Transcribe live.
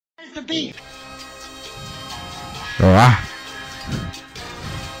the beat. Rah.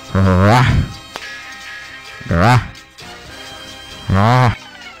 Rah. Rah. Rah.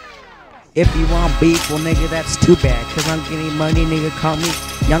 If you want beef, well nigga, that's too bad. Cause I'm getting money, nigga, call me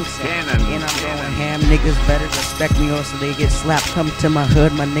Young Sam. And I'm going ham, niggas better respect me or else they get slapped. Come to my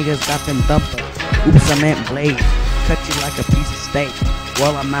hood, my niggas got them thumper. Oops, I meant blade. Cut you like a piece of steak.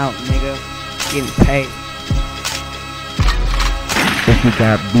 While I'm out, nigga, getting paid. If you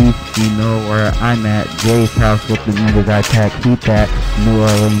got beef, you know where I'm at. Jay's house with the niggas I pack. Keep that. New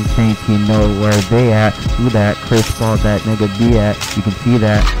Orleans Saints, you know where they at. Do that. Chris Paul, that nigga be at. You can see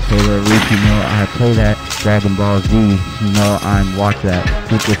that. Taylor Reese, you know I play that. Dragon Ball Z, you know I'm watch that.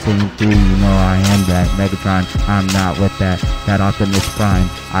 Super Saiyan 3, you know I am that. Megatron, I'm not with that. That Optimus Prime,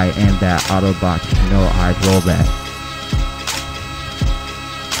 I am that. Autobots, you know I roll that.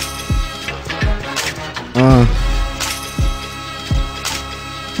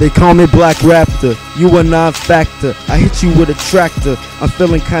 They call me Black Raptor, you a non-factor. I hit you with a tractor, I'm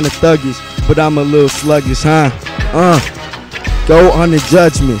feeling kinda thuggish, but I'm a little sluggish, huh? Go on and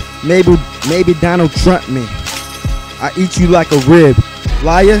judge me, maybe Donald Trump me. I eat you like a rib,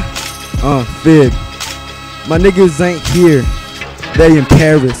 liar, fib. My niggas ain't here, they in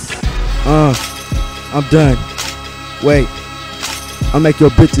Paris. I'm done. Wait, I'll make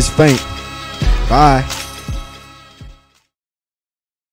your bitches faint. Bye.